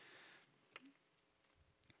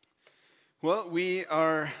Well, we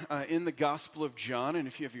are in the Gospel of John, and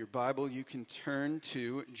if you have your Bible, you can turn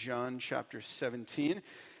to John chapter 17.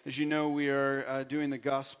 As you know, we are doing the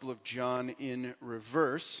Gospel of John in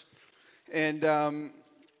reverse. And a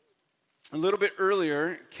little bit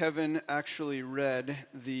earlier, Kevin actually read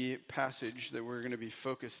the passage that we're going to be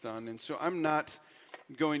focused on, and so I'm not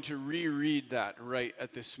going to reread that right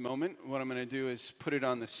at this moment. What I'm going to do is put it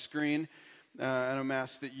on the screen, and I'm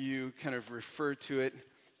asked that you kind of refer to it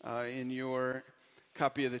in your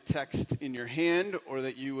copy of the text in your hand, or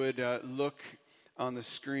that you would look on the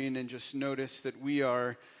screen and just notice that we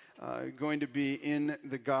are going to be in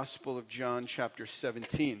the Gospel of John chapter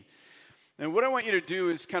 17. And what I want you to do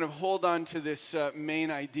is kind of hold on to this main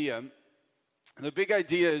idea. The big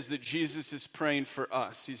idea is that Jesus is praying for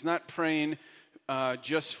us. He's not praying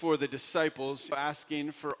just for the disciples,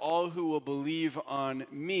 asking for all who will believe on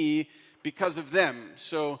me because of them.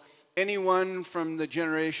 So anyone from the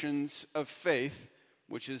generations of faith,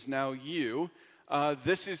 which is now you,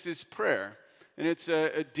 this is his prayer. And it's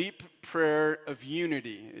a deep prayer of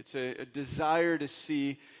unity. It's a desire to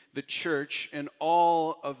see the church and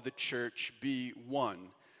all of the church be one,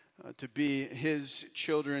 to be his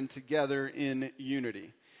children together in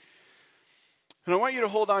unity. And I want you to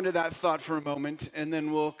hold on to that thought for a moment, and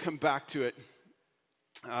then we'll come back to it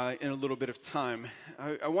in a little bit of time.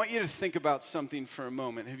 I want you to think about something for a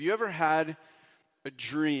moment. Have you ever had a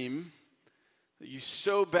dream that you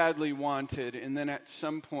so badly wanted, and then at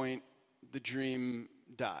some point the dream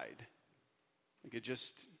died? Like it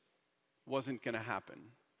just wasn't going to happen.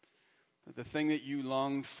 The thing that you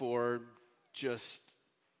longed for just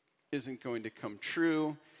isn't going to come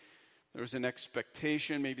true. There was an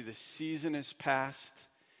expectation. Maybe the season has passed.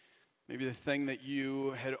 Maybe the thing that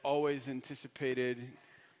you had always anticipated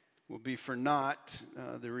will be for naught.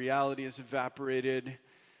 The reality has evaporated.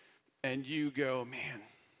 And you go, man,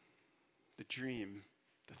 the dream,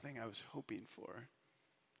 the thing I was hoping for,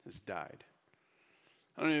 has died.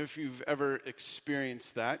 I don't know if you've ever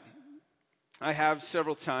experienced that. I have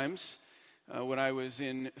several times. When I was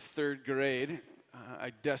in third grade,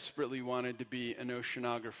 I desperately wanted to be an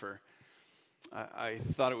oceanographer. I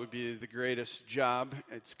thought it would be the greatest job.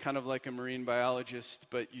 It's kind of like a marine biologist,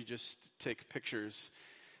 but you just take pictures.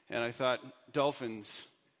 And I thought, dolphins,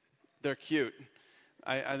 they're cute.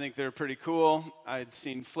 I think they're pretty cool. I'd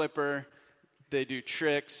seen Flipper. They do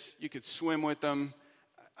tricks. You could swim with them.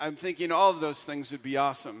 I'm thinking all of those things would be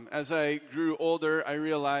awesome. As I grew older, I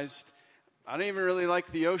realized I don't even really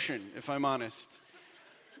like the ocean, if I'm honest.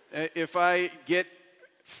 If I get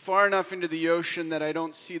far enough into the ocean that I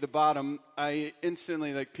don't see the bottom, I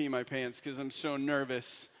instantly pee my pants because I'm so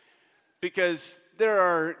nervous. Because there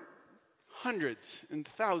are hundreds and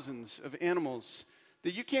thousands of animals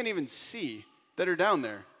that you can't even see that are down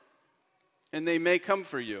there. And they may come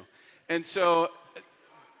for you. And so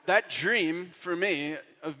that dream for me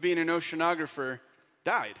of being an oceanographer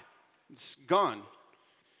died. It's gone.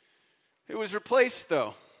 It was replaced,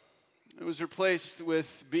 though. It was replaced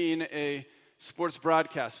with being a sports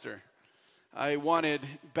broadcaster. I wanted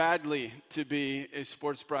badly to be a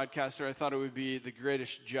sports broadcaster. I thought it would be the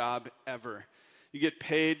greatest job ever. You get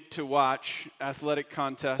paid to watch athletic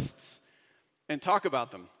contests and talk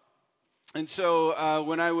about them. And so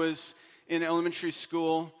when I was in elementary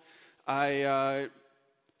school, I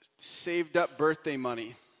saved up birthday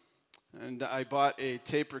money, and I bought a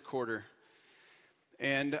tape recorder.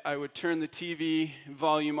 And I would turn the TV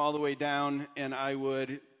volume all the way down, and I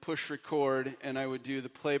would push record, and I would do the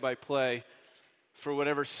play-by-play for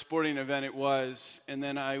whatever sporting event it was. And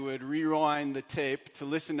then I would rewind the tape to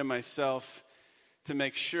listen to myself to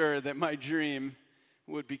make sure that my dream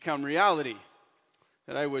would become reality,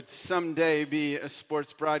 that I would someday be a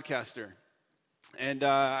sports broadcaster. And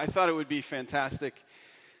I thought it would be fantastic.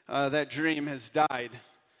 That dream has died.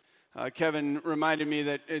 Kevin reminded me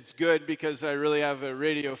that it's good because I really have a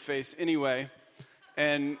radio face anyway.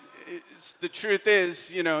 And the truth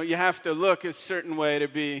is, you have to look a certain way to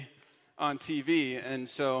be on TV. And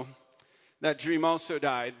so that dream also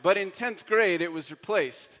died. But in 10th grade, it was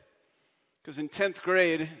replaced. Because in 10th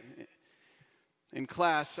grade, in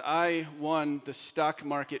class, I won the stock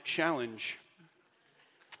market challenge.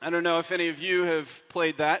 I don't know if any of you have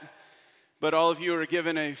played that, but all of you are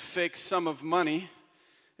given a fake sum of money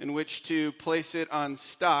in which to place it on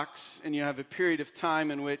stocks, and you have a period of time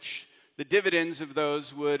in which the dividends of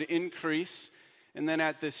those would increase, and then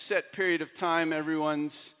at this set period of time,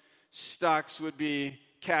 everyone's stocks would be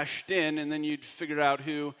cashed in, and then you'd figure out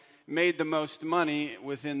who made the most money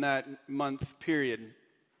within that month period.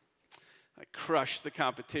 I crushed the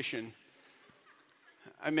competition.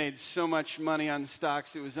 I made so much money on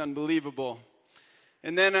stocks, it was unbelievable.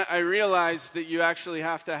 And then I realized that you actually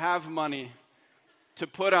have to have money to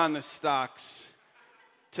put on the stocks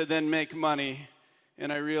to then make money.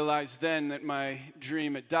 And I realized then that my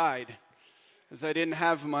dream had died, as I didn't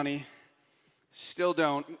have money, still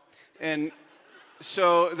don't. And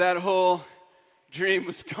so that whole dream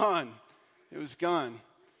was gone. It was gone.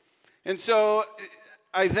 And so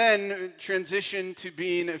I then transitioned to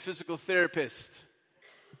being a physical therapist.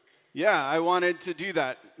 Yeah, I wanted to do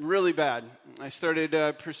that really bad. I started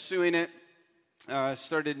pursuing it,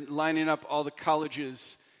 started lining up all the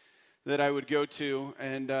colleges that I would go to,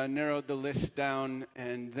 and narrowed the list down.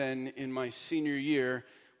 And then in my senior year,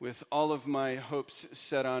 with all of my hopes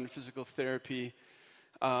set on physical therapy,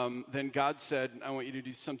 then God said, I want you to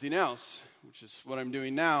do something else, which is what I'm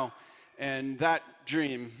doing now. And that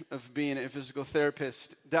dream of being a physical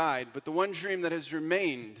therapist died. But the one dream that has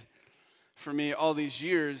remained for me all these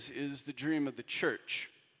years is the dream of the church.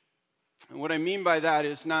 And what I mean by that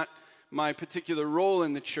is not my particular role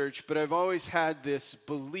in the church, but I've always had this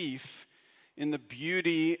belief in the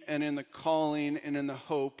beauty and in the calling and in the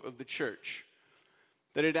hope of the church.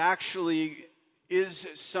 That it actually is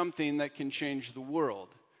something that can change the world.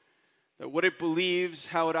 That what it believes,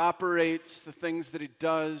 how it operates, the things that it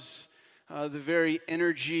does, the very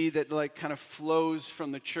energy that kind of flows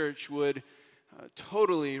from the church would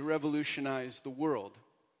totally revolutionize the world.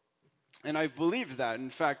 And I've believed that. In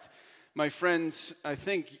fact, my friends, I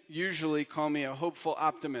think, usually call me a hopeful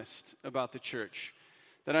optimist about the church.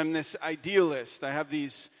 That I'm this idealist. I have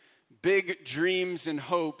these big dreams and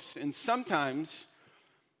hopes, and sometimes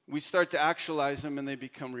we start to actualize them and they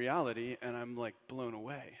become reality, and I'm blown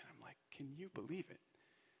away. I'm like, can you believe it?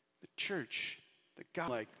 The church, that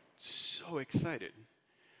God, so excited.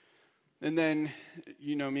 And then,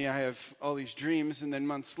 you know me, I have all these dreams, and then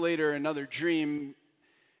months later, another dream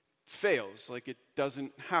fails, it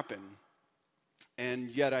doesn't happen. And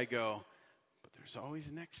yet I go, but there's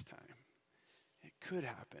always next time. It could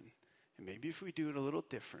happen. And maybe if we do it a little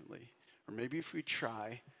differently, or maybe if we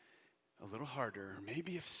try a little harder, or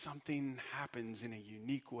maybe if something happens in a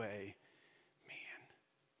unique way, man,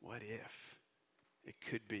 what if it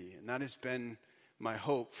could be? And that has been my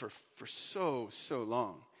hope for so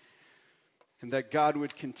long. And that God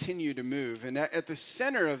would continue to move. And at the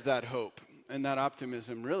center of that hope and that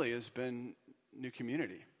optimism really has been New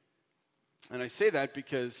Community. And I say that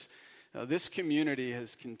because this community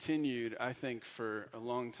has continued, I think, for a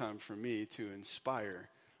long time for me to inspire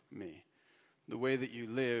me. The way that you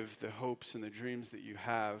live, the hopes and the dreams that you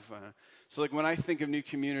have. So when I think of New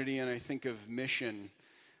Community and I think of mission,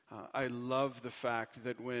 I love the fact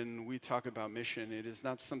that when we talk about mission, it is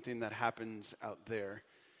not something that happens out there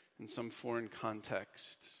in some foreign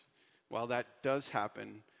context. While that does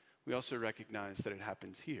happen, we also recognize that it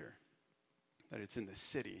happens here, that it's in the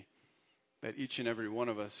city, that each and every one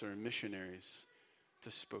of us are missionaries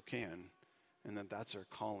to Spokane, and that that's our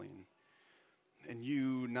calling. And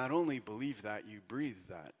you not only believe that, you breathe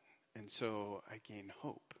that. And so I gain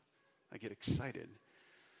hope. I get excited.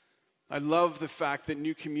 I love the fact that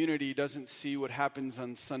New Community doesn't see what happens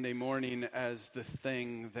on Sunday morning as the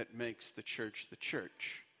thing that makes the church the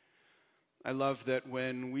church. I love that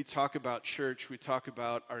when we talk about church, we talk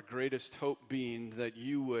about our greatest hope being that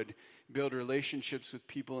you would build relationships with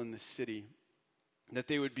people in the city, that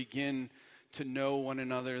they would begin to know one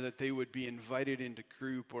another, that they would be invited into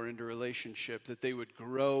group or into relationship, that they would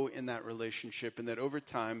grow in that relationship, and that over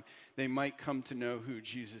time they might come to know who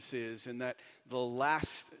Jesus is, and that the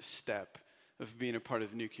last step of being a part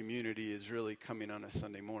of New Community is really coming on a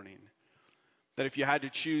Sunday morning. That if you had to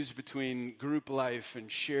choose between group life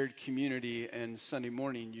and shared community and Sunday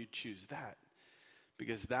morning, you'd choose that.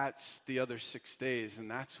 Because that's the other 6 days, and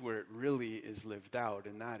that's where it really is lived out,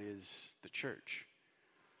 and that is the church.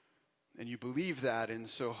 And you believe that, and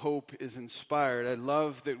so hope is inspired. I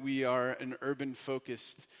love that we are an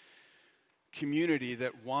urban-focused community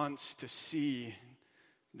that wants to see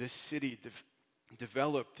this city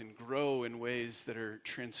developed and grow in ways that are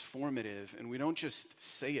transformative. And we don't just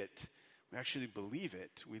say it. We actually believe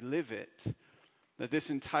it. We live it. That this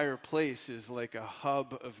entire place is like a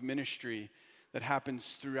hub of ministry that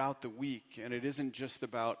happens throughout the week. And it isn't just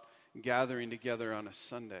about gathering together on a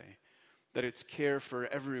Sunday. That it's care for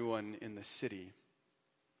everyone in the city.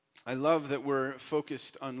 I love that we're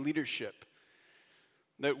focused on leadership.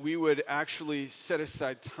 That we would actually set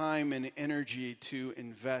aside time and energy to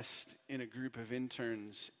invest in a group of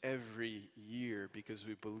interns every year because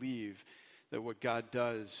we believe that what God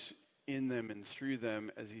does in them and through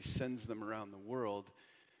them as he sends them around the world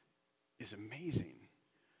is amazing.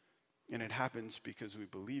 And it happens because we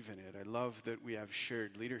believe in it. I love that we have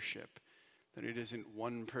shared leadership, that it isn't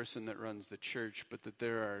one person that runs the church, but that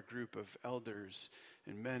there are a group of elders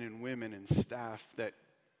and men and women and staff that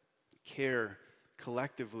care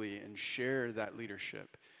collectively and share that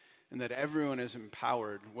leadership, and that everyone is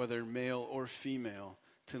empowered, whether male or female,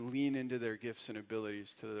 to lean into their gifts and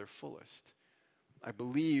abilities to their fullest. I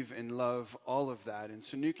believe and love all of that. And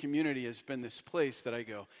so New Community has been this place that I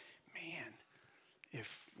go, man, if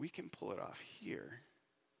we can pull it off here,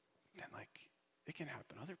 then it can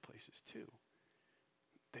happen other places too.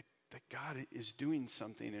 That God is doing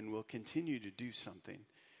something and will continue to do something.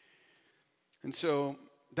 And so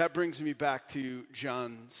that brings me back to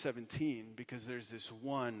John 17, because there's this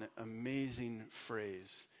one amazing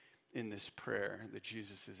phrase in this prayer that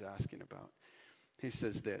Jesus is asking about. He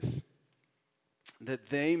says this, that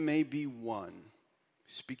they may be one,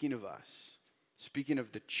 speaking of us, speaking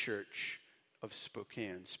of the church of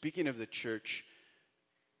Spokane, speaking of the church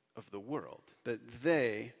of the world, that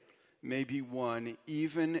they may be one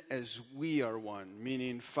even as we are one,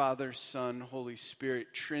 meaning Father, Son, Holy Spirit,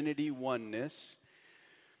 Trinity oneness,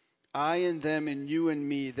 I and them and you and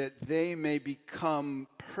me, that they may become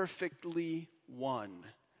perfectly one.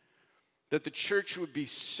 That the church would be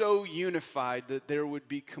so unified that there would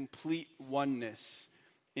be complete oneness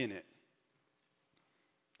in it.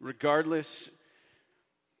 Regardless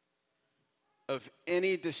of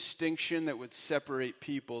any distinction that would separate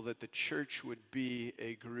people, that the church would be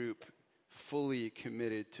a group fully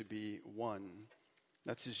committed to be one.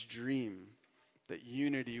 That's his dream, that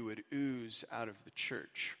unity would ooze out of the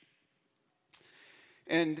church.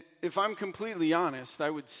 And if I'm completely honest, I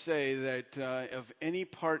would say that of any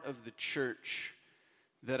part of the church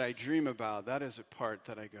that I dream about, that is a part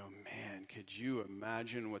that I go, man, could you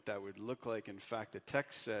imagine what that would look like? In fact, the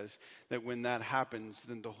text says that when that happens,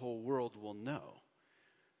 then the whole world will know,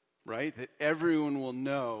 right? That everyone will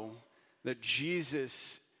know that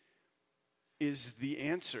Jesus is the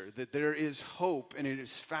answer, that there is hope and it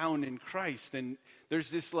is found in Christ. And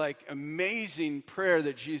there's this amazing prayer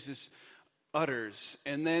that Jesus utters.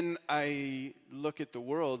 And then I look at the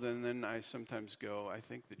world and then I sometimes go, I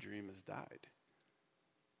think the dream has died.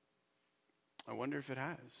 I wonder if it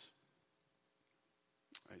has.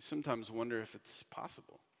 I sometimes wonder if it's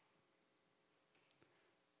possible.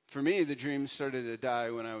 For me, the dream started to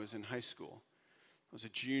die when I was in high school. I was a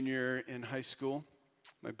junior in high school.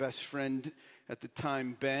 My best friend at the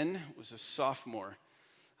time, Ben, was a sophomore.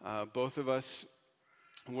 Both of us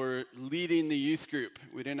were leading the youth group.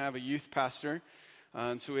 We didn't have a youth pastor,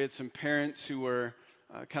 and so we had some parents who were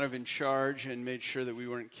kind of in charge and made sure that we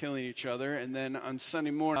weren't killing each other. And then on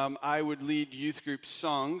Sunday morning, I would lead youth group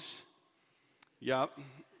songs. Yup.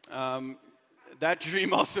 That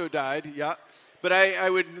dream also died. Yup. But I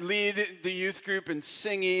would lead the youth group in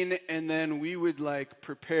singing, and then we would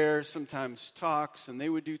prepare sometimes talks, and they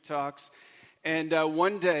would do talks. And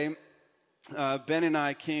one day, Ben and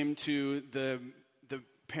I came to the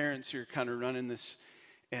parents who are kind of running this,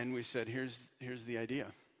 and we said, here's the idea.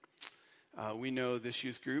 We know this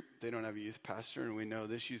youth group, they don't have a youth pastor, and we know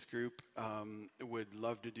this youth group would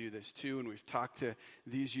love to do this too, and we've talked to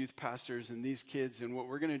these youth pastors and these kids, and what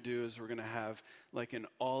we're going to do is we're going to have an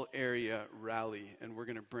all-area rally, and we're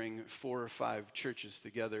going to bring 4 or 5 churches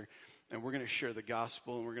together, and we're going to share the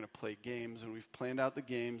gospel, and we're going to play games, and we've planned out the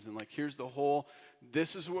games, and here's the whole,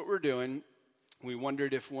 this is what we're doing. We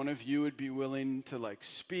wondered if one of you would be willing to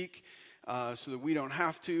speak so that we don't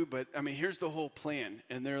have to, but here's the whole plan,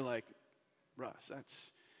 and they're like, Russ,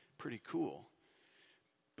 that's pretty cool.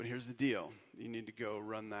 But here's the deal. You need to go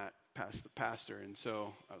run that past the pastor. And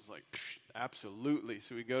so I was like, absolutely.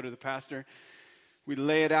 So we go to the pastor. We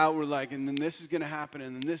lay it out. We're like, and then this is going to happen,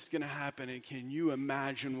 and then this is going to happen. And can you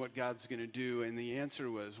imagine what God's going to do? And the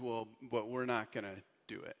answer was, well, but we're not going to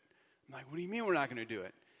do it. I'm like, what do you mean we're not going to do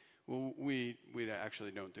it? Well, we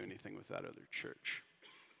actually don't do anything with that other church.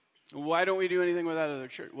 Why don't we do anything with that other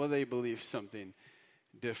church? Well, they believe something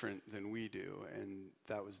different than we do, and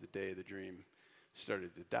that was the day the dream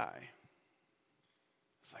started to die.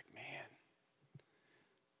 It's like, man.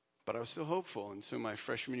 But I was still hopeful, and so my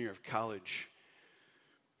freshman year of college,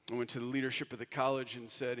 I went to the leadership of the college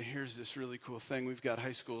and said, here's this really cool thing. We've got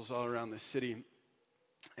high schools all around the city,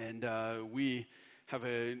 and we have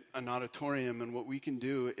an auditorium, and what we can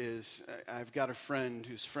do is I've got a friend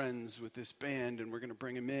who's friends with this band, and we're going to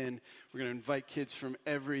bring him in. We're going to invite kids from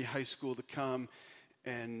every high school to come.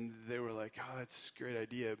 And they were like, oh, that's a great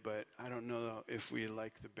idea, but I don't know if we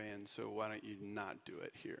like the band, so why don't you not do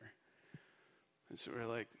it here? And so we're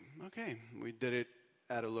like, okay. We did it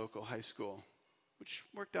at a local high school, which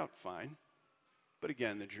worked out fine. But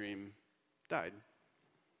again, the dream died.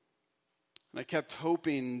 And I kept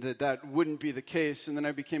hoping that that wouldn't be the case. And then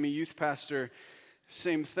I became a youth pastor.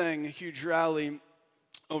 Same thing, a huge rally,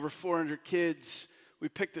 over 400 kids. We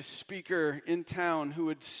picked a speaker in town who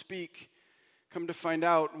would speak. Come to find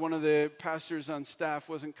out, one of the pastors on staff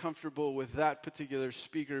wasn't comfortable with that particular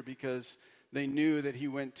speaker because they knew that he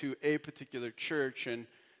went to a particular church, and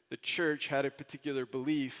the church had a particular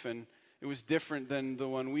belief, and it was different than the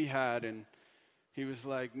one we had. And he was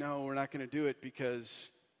like, no, we're not going to do it, because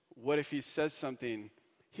what if he says something?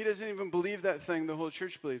 He doesn't even believe that thing the whole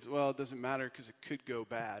church believes. Well, it doesn't matter because it could go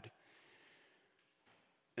bad.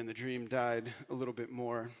 And the dream died a little bit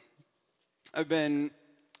more. I've been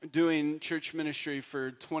doing church ministry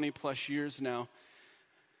for 20 plus years now.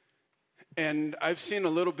 And I've seen a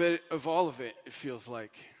little bit of all of it, it feels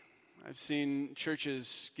like. I've seen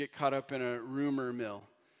churches get caught up in a rumor mill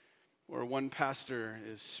where one pastor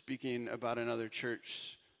is speaking about another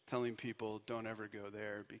church, telling people don't ever go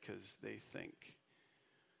there because they think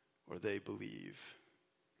or they believe.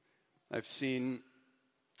 I've seen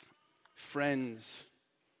friends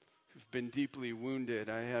who've been deeply wounded.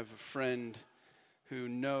 I have a friend who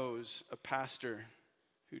knows a pastor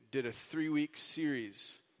who did a 3-week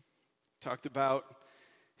series, talked about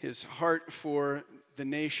his heart for the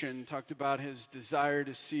nation, talked about his desire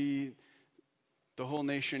to see the whole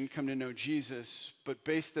nation come to know Jesus, but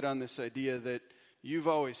based it on this idea that you've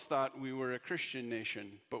always thought we were a Christian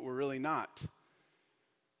nation, but we're really not.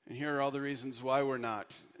 And here are all the reasons why we're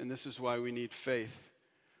not, and this is why we need faith.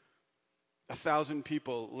 1,000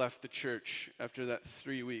 people left the church after that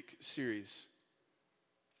 3-week series.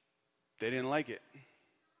 They didn't like it.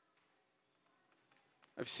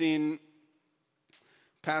 I've seen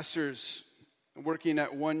pastors working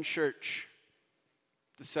at one church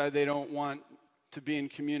decide they don't want to be in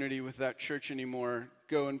community with that church anymore,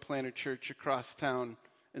 go and plant a church across town,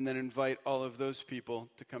 and then invite all of those people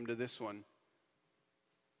to come to this one.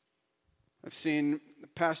 I've seen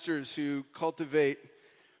pastors who cultivate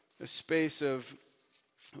a space of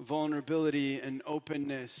vulnerability and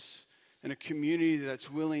openness and a community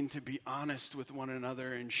that's willing to be honest with one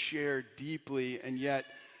another and share deeply, and yet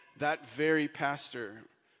that very pastor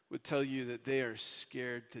would tell you that they are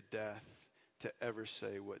scared to death to ever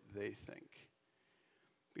say what they think.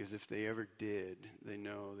 Because if they ever did, they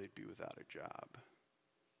know they'd be without a job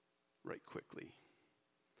right quickly.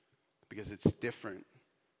 Because it's different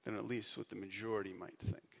than at least what the majority might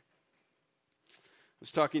think. I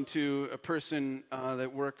was talking to a person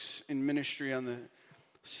that works in ministry on the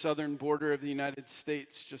southern border of the United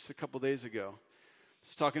States just a couple days ago. I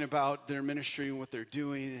was talking about their ministry and what they're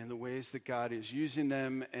doing and the ways that God is using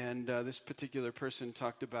them. And this particular person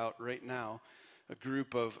talked about right now a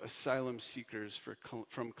group of asylum seekers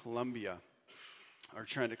from Colombia are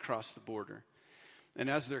trying to cross the border. And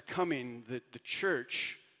as they're coming, the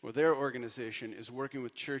church, or their organization, is working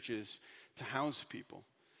with churches to house people,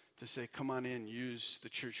 to say, come on in, use the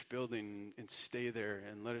church building and stay there,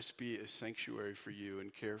 and let us be a sanctuary for you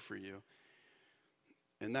and care for you.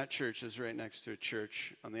 And that church is right next to a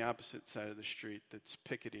church on the opposite side of the street that's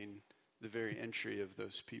picketing the very entry of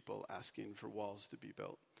those people, asking for walls to be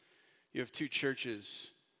built. You have two churches,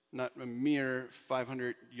 not a mere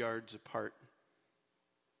 500 yards apart,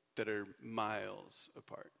 that are miles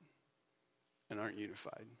apart and aren't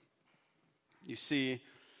unified. You see,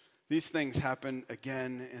 these things happen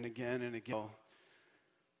again and again and again.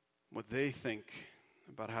 What they think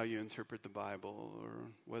about how you interpret the Bible, or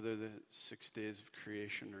whether the 6 days of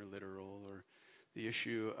creation are literal, or the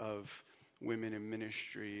issue of women in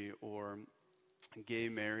ministry, or gay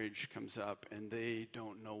marriage comes up, and they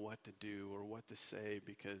don't know what to do or what to say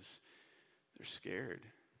because they're scared.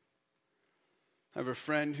 I have a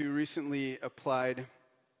friend who recently applied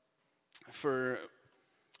for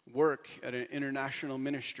work at an international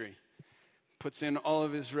ministry. Puts in all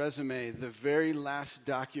of his resume. The very last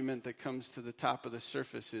document that comes to the top of the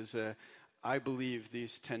surface is I believe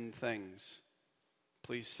these 10 things.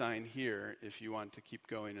 Please sign here if you want to keep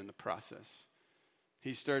going in the process.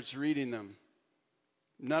 He starts reading them.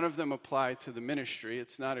 None of them apply to the ministry.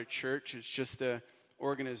 It's not a church. It's just an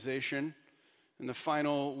organization. And the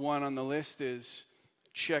final one on the list is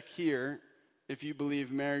check here if you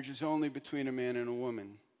believe marriage is only between a man and a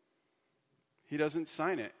woman. He doesn't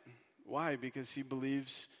sign it. Why? Because he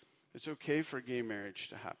believes it's okay for gay marriage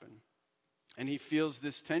to happen. And he feels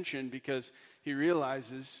this tension because he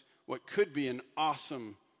realizes what could be an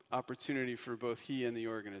awesome opportunity for both he and the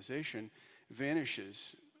organization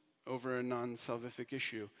vanishes over a non-salvific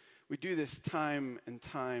issue. We do this time and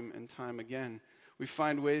time and time again. We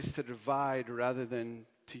find ways to divide rather than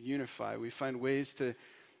to unify. We find ways to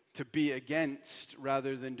be against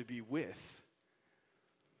rather than to be with.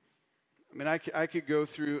 I mean, I could go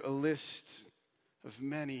through a list of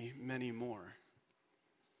many, many more.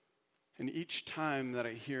 And each time that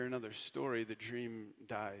I hear another story, the dream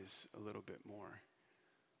dies a little bit more.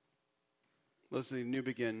 Leslie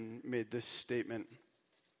Newbegin made this statement.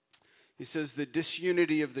 He says, the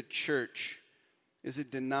disunity of the church is a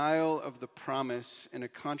denial of the promise and a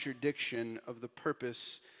contradiction of the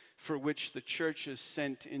purpose for which the church is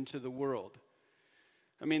sent into the world.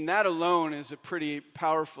 I mean, that alone is a pretty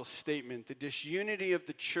powerful statement. The disunity of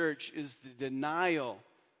the church is the denial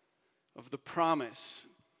of the promise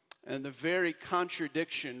and the very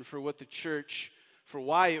contradiction for what the church, for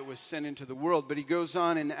why it was sent into the world. But he goes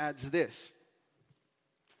on and adds this.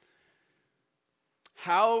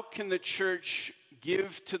 How can the church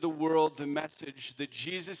give to the world the message that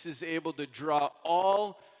Jesus is able to draw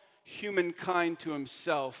all humankind to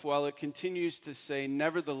himself while it continues to say,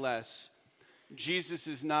 nevertheless, Jesus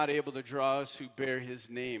is not able to draw us who bear his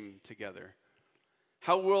name together?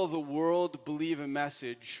 How will the world believe a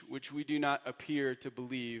message which we do not appear to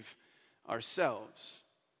believe ourselves?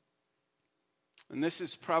 And this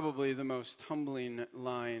is probably the most humbling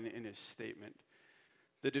line in his statement.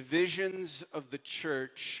 The divisions of the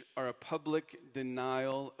church are a public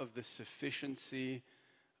denial of the sufficiency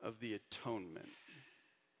of the atonement.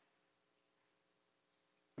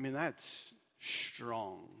 I mean, that's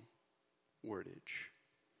strong wordage.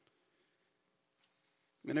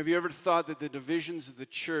 I mean, have you ever thought that the divisions of the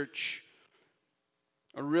church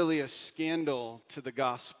are really a scandal to the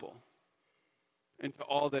gospel and to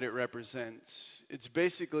all that it represents? It's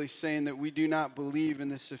basically saying that we do not believe in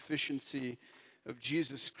the sufficiency of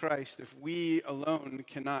Jesus Christ if we alone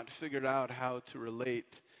cannot figure out how to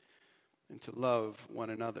relate and to love one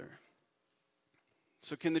another.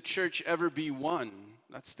 So can the church ever be one?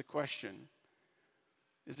 That's the question.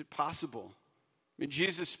 Is it possible? I mean,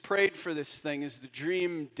 Jesus prayed for this thing. Is the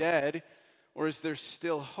dream dead, or is there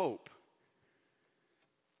still hope?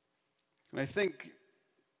 And I think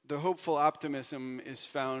the hopeful optimism is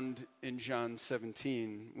found in John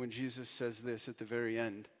 17 when Jesus says this at the very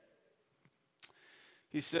end.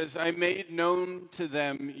 He says, I made known to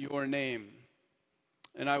them your name,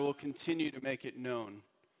 and I will continue to make it known,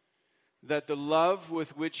 that the love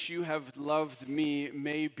with which you have loved me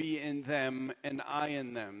may be in them and I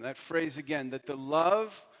in them. That phrase again, that the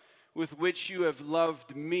love with which you have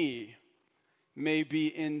loved me may be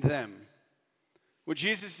in them. What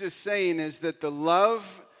Jesus is saying is that the love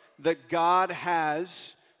that God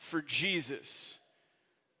has for Jesus,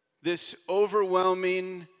 this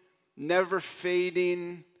overwhelming, never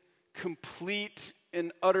fading, complete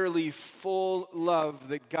and utterly full love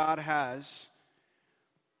that God has,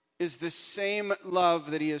 is the same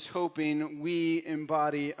love that he is hoping we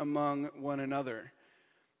embody among one another.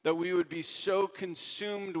 That we would be so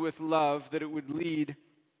consumed with love that it would lead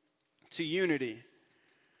to unity.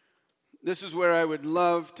 This is where I would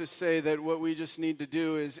love to say that what we just need to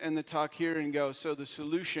do is end the talk here and go, so the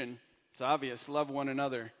solution, it's obvious, love one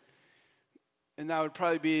another. And that would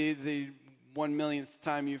probably be the 1,000,000th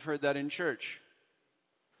time you've heard that in church.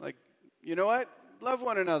 Like, you know what? Love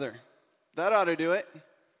one another. That ought to do it,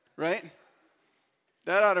 right?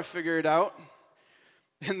 That ought to figure it out.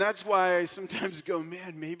 And that's why I sometimes go,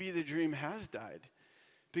 man, maybe the dream has died.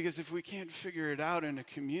 Because if we can't figure it out in a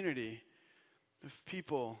community of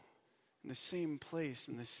people in the same place,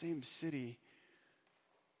 in the same city,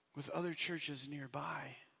 with other churches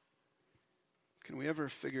nearby, can we ever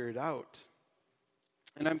figure it out?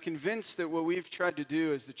 And I'm convinced that what we've tried to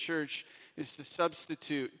do as the church is to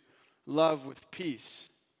substitute love with peace.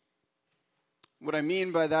 What I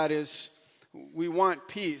mean by that is we want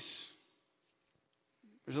peace.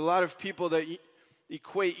 There's a lot of people that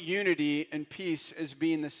equate unity and peace as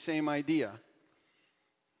being the same idea.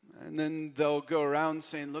 And then they'll go around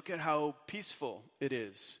saying, look at how peaceful it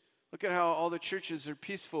is. Look at how all the churches are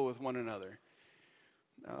peaceful with one another.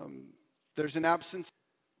 There's an absence.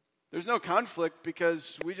 There's no conflict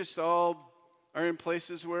because we just all are in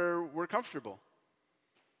places where we're comfortable.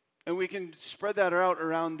 And we can spread that out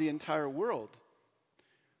around the entire world.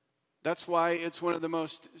 That's why it's one of the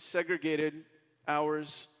most segregated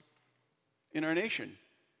hours in our nation.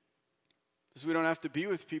 Because we don't have to be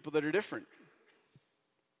with people that are different.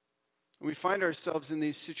 And we find ourselves in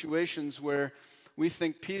these situations where we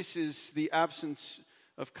think peace is the absence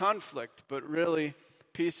of conflict, but really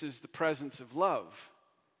peace is the presence of love.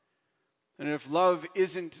 And if love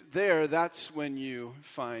isn't there, that's when you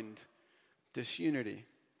find disunity.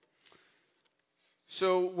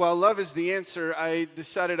 So while love is the answer, I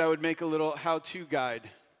decided I would make a little how-to guide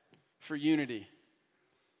for unity.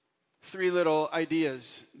 3 little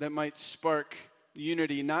ideas that might spark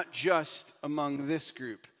unity, not just among this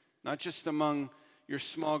group, not just among your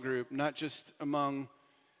small group, not just among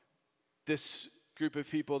this group of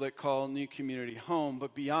people that call New Community home,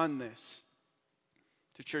 but beyond this,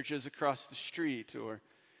 to churches across the street or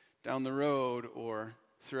down the road or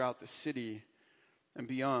throughout the city and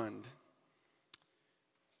beyond.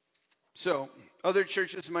 So, other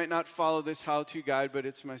churches might not follow this how-to guide, but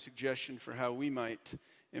it's my suggestion for how we might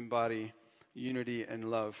embody unity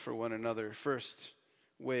and love for one another. First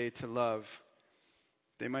way to love.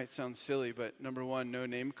 They might sound silly, but number one, no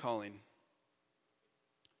name calling.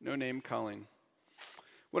 No name calling.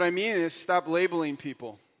 What I mean is stop labeling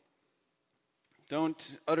people.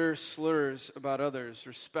 Don't utter slurs about others.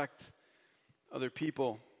 Respect other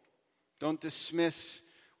people. Don't dismiss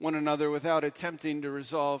one another without attempting to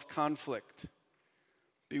resolve conflict.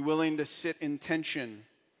 Be willing to sit in tension.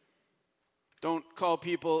 Don't call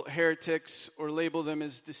people heretics or label them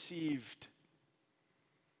as deceived.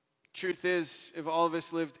 Truth is, if all of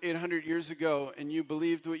us lived 800 years ago and you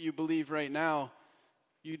believed what you believe right now,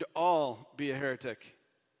 you'd all be a heretic.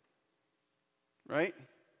 Right?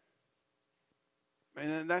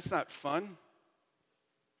 And that's not fun.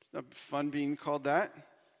 It's not fun being called that.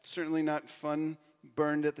 Certainly not fun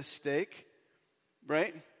burned at the stake.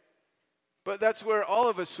 Right? But that's where all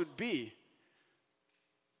of us would be.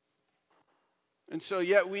 And so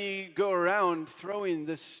yet we go around throwing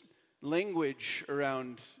this language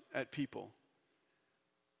around at people.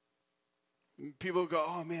 People go,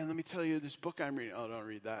 oh man, let me tell you this book I'm reading. Oh, don't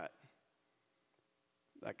read that.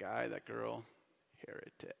 That guy, that girl,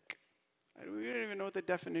 heretic. We don't even know what the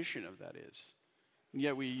definition of that is. And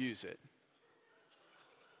yet we use it.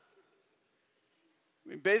 I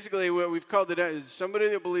mean, basically what we've called it is somebody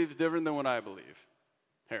that believes different than what I believe.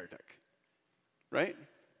 Heretic. Right?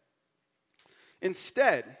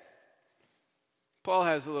 Instead, Paul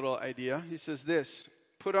has a little idea. He says this,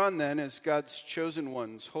 put on then as God's chosen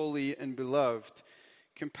ones, holy and beloved,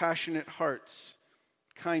 compassionate hearts,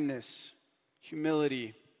 kindness,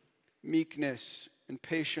 humility, meekness, and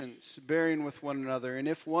patience, bearing with one another. And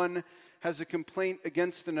if one has a complaint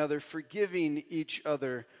against another, forgiving each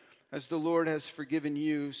other, as the Lord has forgiven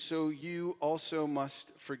you, so you also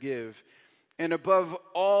must forgive. And above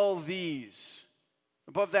all these,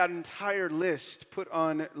 above that entire list, put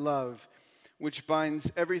on love, which binds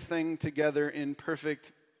everything together in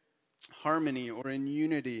perfect harmony or in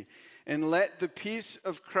unity. And let the peace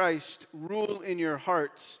of Christ rule in your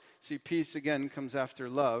hearts. See, peace again comes after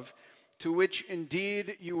love, to which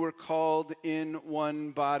indeed you were called in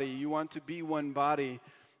one body. You want to be one body,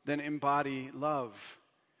 then embody love.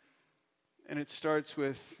 And it starts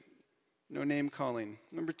with no name calling.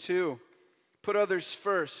 Number two, put others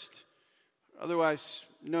first. Otherwise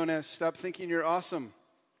known as stop thinking you're awesome.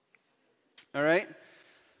 All right?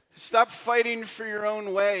 Stop fighting for your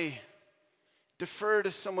own way. Defer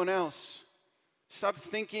to someone else. Stop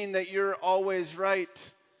thinking that you're always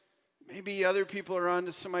right. Maybe other people are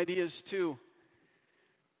onto some ideas too.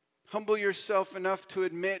 Humble yourself enough to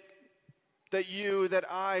admit that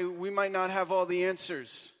we might not have all the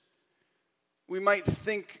answers. We might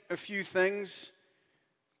think a few things,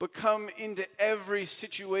 but come into every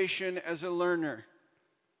situation as a learner.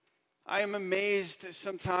 I am amazed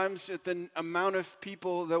sometimes at the amount of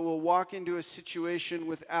people that will walk into a situation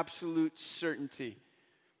with absolute certainty,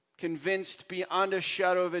 convinced beyond a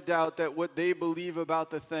shadow of a doubt that what they believe about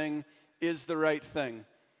the thing is the right thing,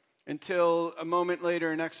 until a moment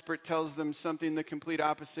later an expert tells them something the complete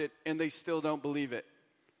opposite and they still don't believe it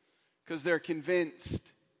because they're convinced.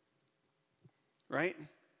 Right?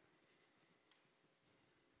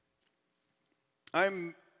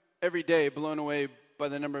 I'm every day blown away by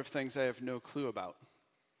the number of things I have no clue about.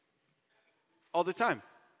 All the time.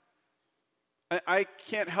 I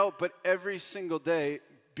can't help but every single day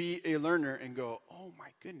be a learner and go, oh my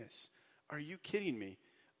goodness, are you kidding me?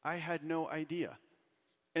 I had no idea.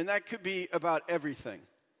 And that could be about everything.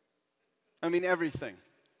 I mean, everything.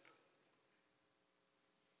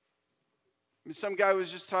 Some guy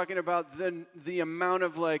was just talking about the amount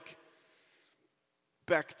of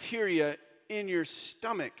bacteria in your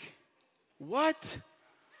stomach. What?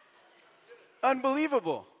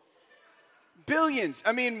 Unbelievable. Billions.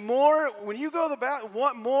 I mean, more, when you go to the bathroom,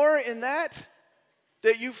 want more in that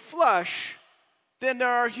you flush than there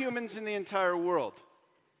are humans in the entire world.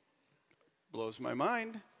 Blows my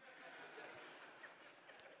mind.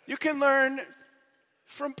 You can learn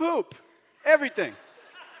from poop. Everything.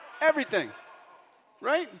 Everything.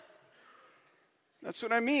 Right? That's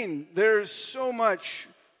what I mean. There's so much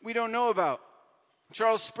we don't know about.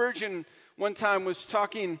 Charles Spurgeon one time was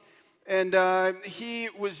talking, and he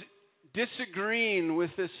was disagreeing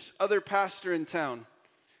with this other pastor in town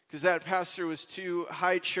because that pastor was too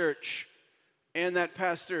high church, and that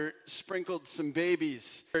pastor sprinkled some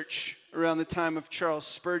babies. Church around the time of Charles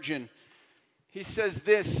Spurgeon. He says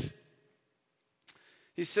this.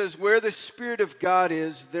 He says, "Where the Spirit of God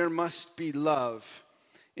is, there must be love.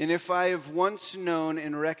 And if I have once known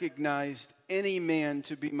and recognized any man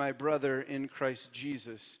to be my brother in Christ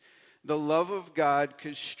Jesus, the love of God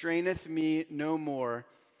constraineth me no more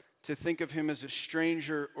to think of him as a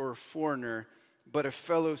stranger or a foreigner, but a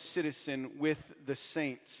fellow citizen with the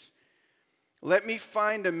saints. Let me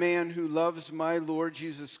find a man who loves my Lord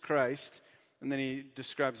Jesus Christ," and then he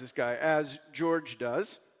describes this guy, "as George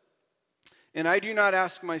does. And I do not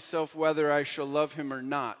ask myself whether I shall love him or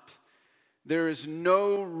not. There is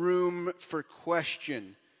no room for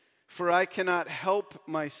question, for I cannot help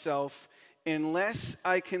myself unless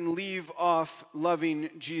I can leave off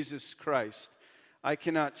loving Jesus Christ. I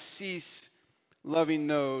cannot cease loving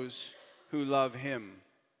those who love him."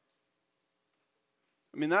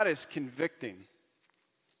 I mean, that is convicting.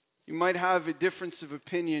 You might have a difference of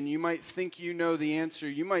opinion. You might think you know the answer.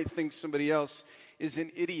 You might think somebody else is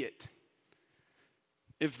an idiot.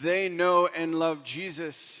 If they know and love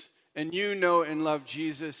Jesus, and you know and love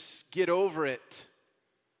Jesus, get over it,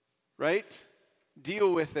 right?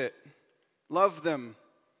 Deal with it. Love them.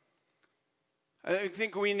 I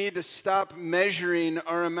think we need to stop measuring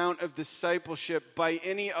our amount of discipleship by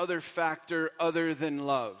any other factor other than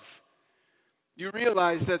love. You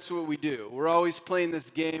realize that's what we do. We're always playing this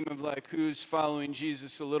game of like who's following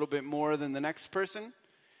Jesus a little bit more than the next person.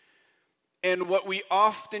 And what we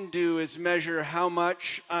often do is measure how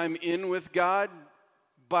much I'm in with God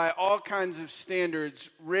by all kinds of standards,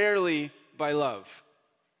 rarely by love.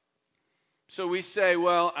 So we say,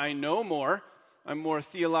 well, I know more. I'm more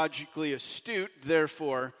theologically astute,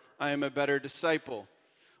 therefore I am a better disciple.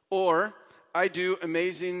 Or I do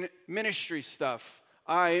amazing ministry stuff.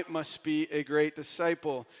 I must be a great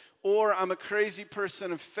disciple. Or I'm a crazy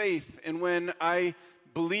person of faith, and when I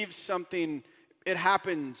believe something, it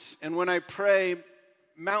happens. And when I pray,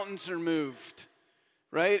 mountains are moved,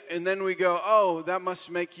 right? And then we go, oh, that must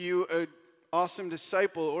make you an awesome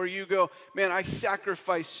disciple. Or you go, man, I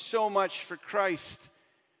sacrifice so much for Christ.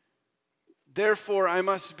 Therefore, I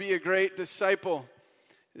must be a great disciple.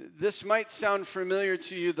 This might sound familiar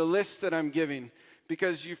to you, the list that I'm giving,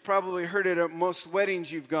 because you've probably heard it at most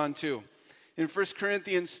weddings you've gone to. In 1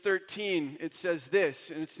 Corinthians 13, it says this,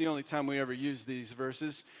 and it's the only time we ever use these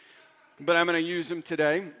verses, but I'm going to use them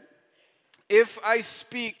today. "If I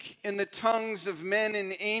speak in the tongues of men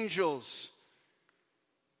and angels,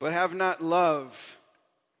 but have not love,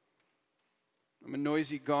 I'm a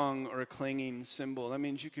noisy gong or a clanging cymbal." That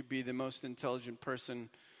means you could be the most intelligent person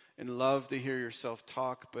and love to hear yourself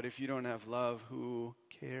talk, but if you don't have love, who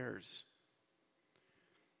cares?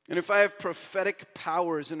 "And if I have prophetic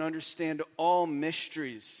powers and understand all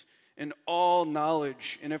mysteries and all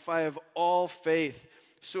knowledge, and if I have all faith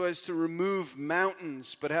so as to remove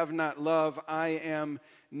mountains but have not love, I am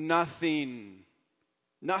nothing."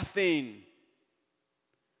 Nothing.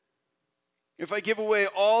 "If I give away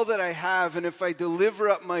all that I have, and if I deliver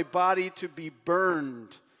up my body to be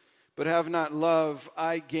burned, but have not love,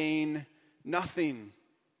 I gain nothing."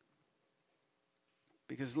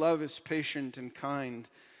 Because love is patient and kind.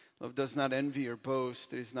 Love does not envy or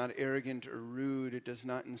boast. It is not arrogant or rude. It does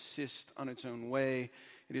not insist on its own way.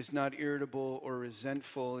 It is not irritable or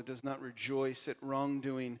resentful. It does not rejoice at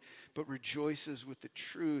wrongdoing, but rejoices with the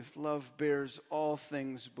truth. Love bears all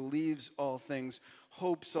things, believes all things,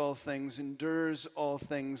 hopes all things, endures all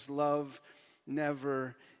things. Love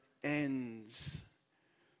never ends.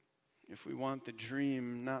 If we want the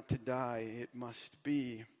dream not to die, it must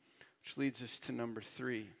be. Which leads us to number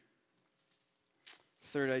 3.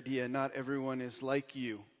 Third idea, not everyone is like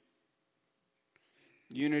you.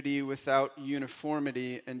 Unity without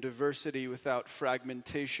uniformity and diversity without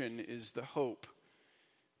fragmentation is the hope.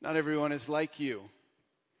 Not everyone is like you.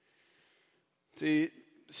 See,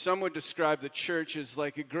 some would describe the church as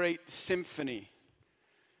like a great symphony.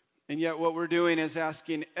 And yet what we're doing is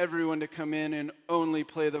asking everyone to come in and only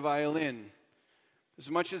play the violin. As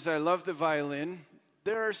much as I love the violin,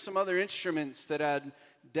 there are some other instruments that add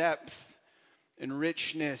depth and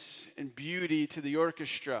richness and beauty to the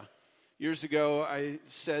orchestra. Years ago, I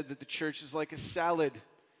said that the church is like a salad.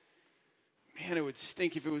 Man, it would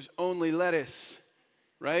stink if it was only lettuce,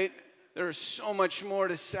 right? There is so much more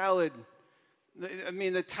to salad. I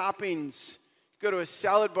mean, the toppings. Go to a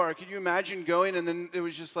salad bar. Could you imagine going and then it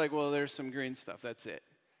was just like, well, there's some green stuff. That's it.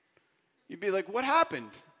 You'd be like, what happened?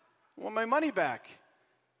 I want my money back.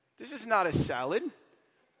 This is not a salad.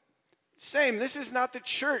 Same, this is not the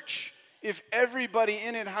church. if everybody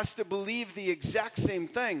in it has to believe the exact same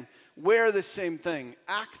thing, wear the same thing,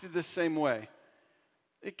 act the same way?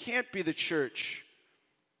 It can't be the church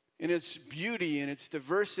in its beauty, in its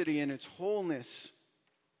diversity, in its wholeness.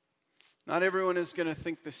 Not everyone is going to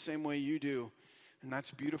think the same way you do, and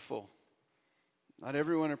that's beautiful. Not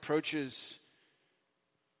everyone approaches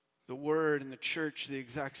the Word and the church the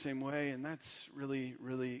exact same way, and that's really,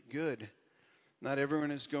 really good. Not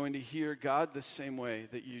everyone is going to hear God the same way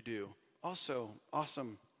that you do. Also,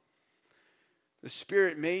 awesome. The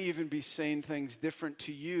Spirit may even be saying things different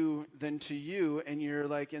to you than to you, and you're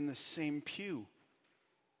like in the same pew.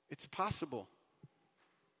 It's possible.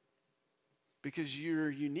 Because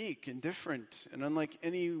you're unique and different and unlike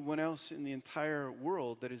anyone else in the entire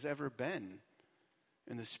world that has ever been.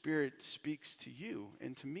 And the Spirit speaks to you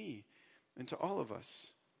and to me and to all of us.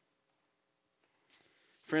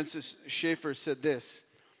 Francis Schaeffer said this: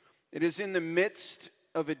 "It is in the midst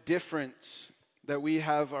of a difference that we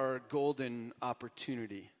have our golden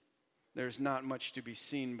opportunity. There's not much to be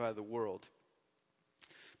seen by the world.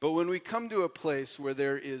 But when we come to a place where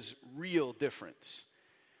there is real difference,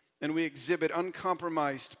 and we exhibit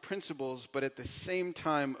uncompromised principles, but at the same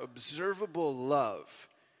time observable love,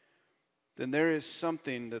 then there is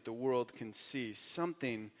something that the world can see,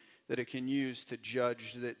 something that it can use to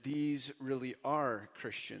judge that these really are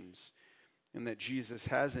Christians, and that Jesus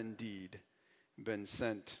has indeed been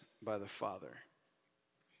sent by the Father."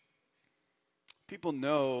 People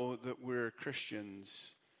know that we're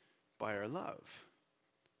Christians by our love.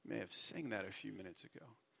 I may have sang that a few minutes ago.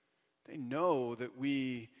 They know that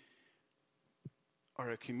we are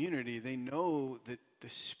a community. They know that the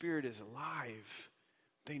Spirit is alive.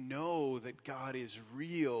 They know that God is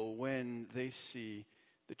real when they see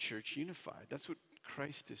the church unified. That's what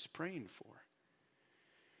Christ is praying for.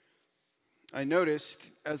 I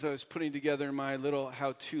noticed as I was putting together my little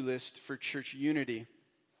how-to list for church unity,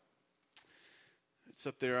 it's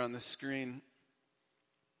up there on the screen,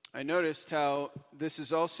 I noticed how this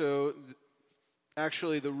is also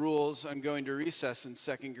actually the rules on going to recess in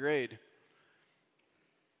second grade.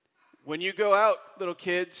 When you go out, little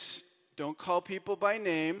kids, don't call people by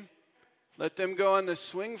name. Let them go on the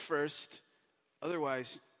swing first.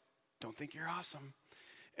 Otherwise, don't think you're awesome.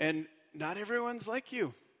 And not everyone's like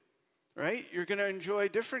you, right? You're going to enjoy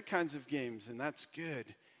different kinds of games, and that's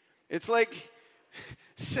good. It's like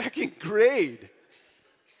second grade.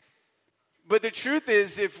 But the truth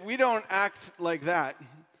is, if we don't act like that,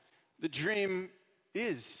 the dream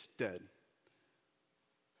is dead.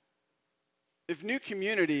 If New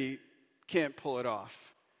Community can't pull it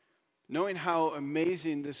off, knowing how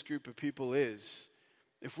amazing this group of people is,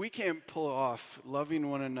 if we can't pull off loving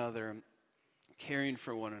one another, caring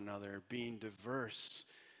for one another, being diverse,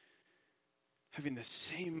 having the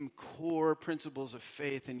same core principles of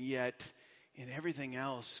faith, and yet in everything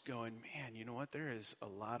else going, man, you know what? There is a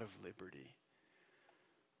lot of liberty.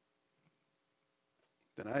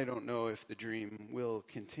 Then I don't know if the dream will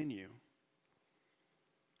continue.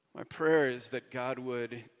 My prayer is that God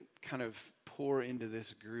would kind of pour into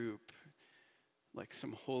this group like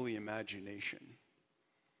some holy imagination.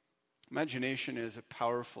 Imagination is a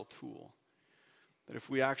powerful tool. That if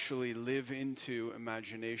we actually live into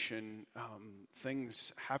imagination,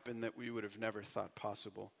 things happen that we would have never thought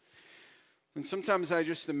possible. And sometimes I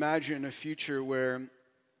just imagine a future where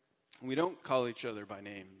we don't call each other by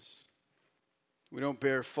names. We don't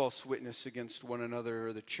bear false witness against one another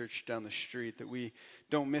or the church down the street, that we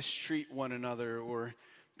don't mistreat one another or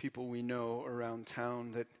people we know around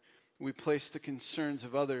town, that we place the concerns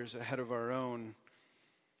of others ahead of our own,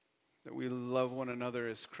 that we love one another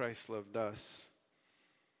as Christ loved us.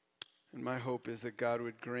 And my hope is that God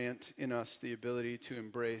would grant in us the ability to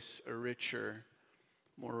embrace a richer,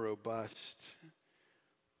 more robust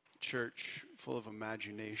church full of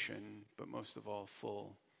imagination, but most of all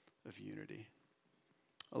full of unity.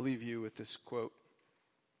 I'll leave you with this quote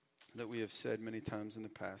that we have said many times in the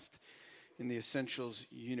past. In the essentials,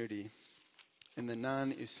 unity. In the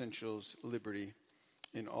non-essentials, liberty.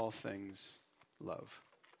 In all things, love.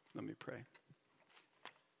 Let me pray.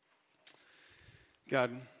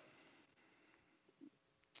 God,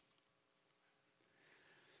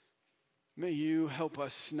 may you help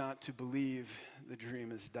us not to believe the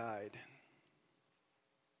dream has died.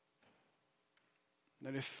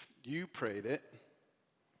 That if you prayed it,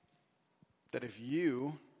 that if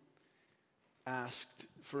you asked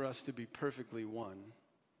for us to be perfectly one,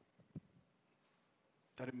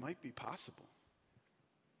 that it might be possible.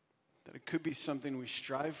 That it could be something we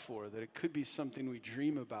strive for, that it could be something we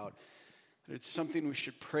dream about, that it's something we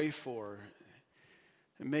should pray for.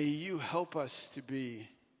 And may you help us to be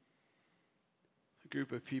a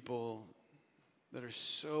group of people that are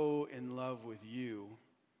so in love with you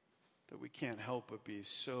that we can't help but be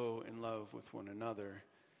so in love with one another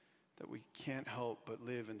that we can't help but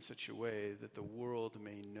live in such a way that the world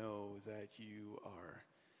may know that you are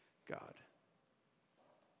God.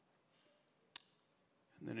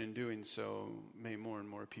 And then in doing so, may more and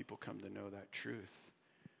more people come to know that truth.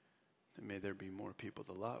 And may there be more people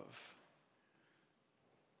to love.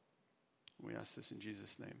 We ask this in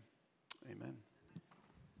Jesus' name. Amen.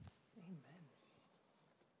 Amen.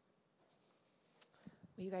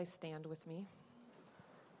 Will you guys stand with me?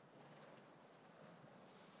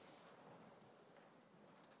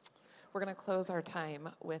 We're going to close our time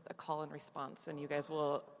with a call and response, and you guys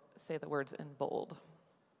will say the words in bold.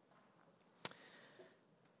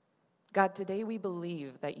 God, today we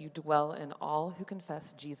believe that you dwell in all who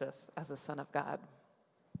confess Jesus as the Son of God.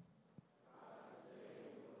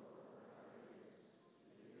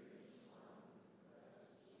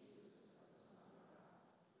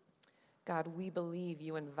 God, we believe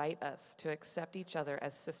you invite us to accept each other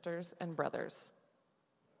as sisters and brothers.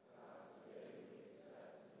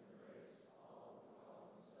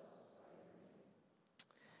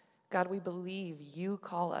 God, we believe you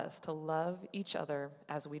call us to love each other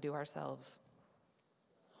as we do ourselves.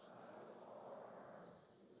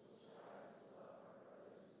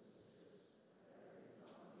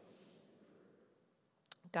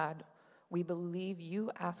 God, we believe you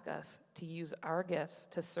ask us to use our gifts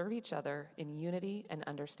to serve each other in unity and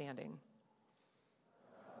understanding.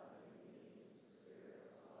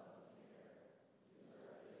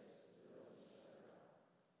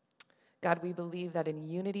 God, we believe that in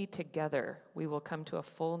unity together, we will come to a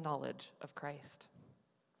full knowledge of Christ.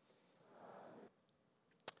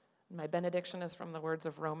 My benediction is from the words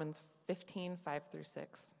of Romans 15, 5-6.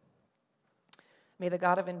 May the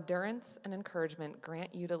God of endurance and encouragement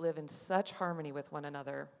grant you to live in such harmony with one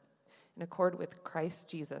another, in accord with Christ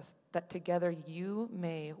Jesus, that together you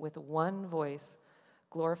may, with one voice,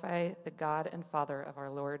 glorify the God and Father of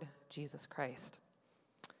our Lord Jesus Christ.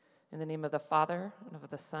 In the name of the Father, and of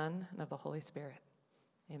the Son, and of the Holy Spirit.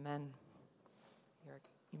 Amen.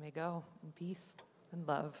 You may go in peace and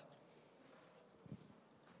love.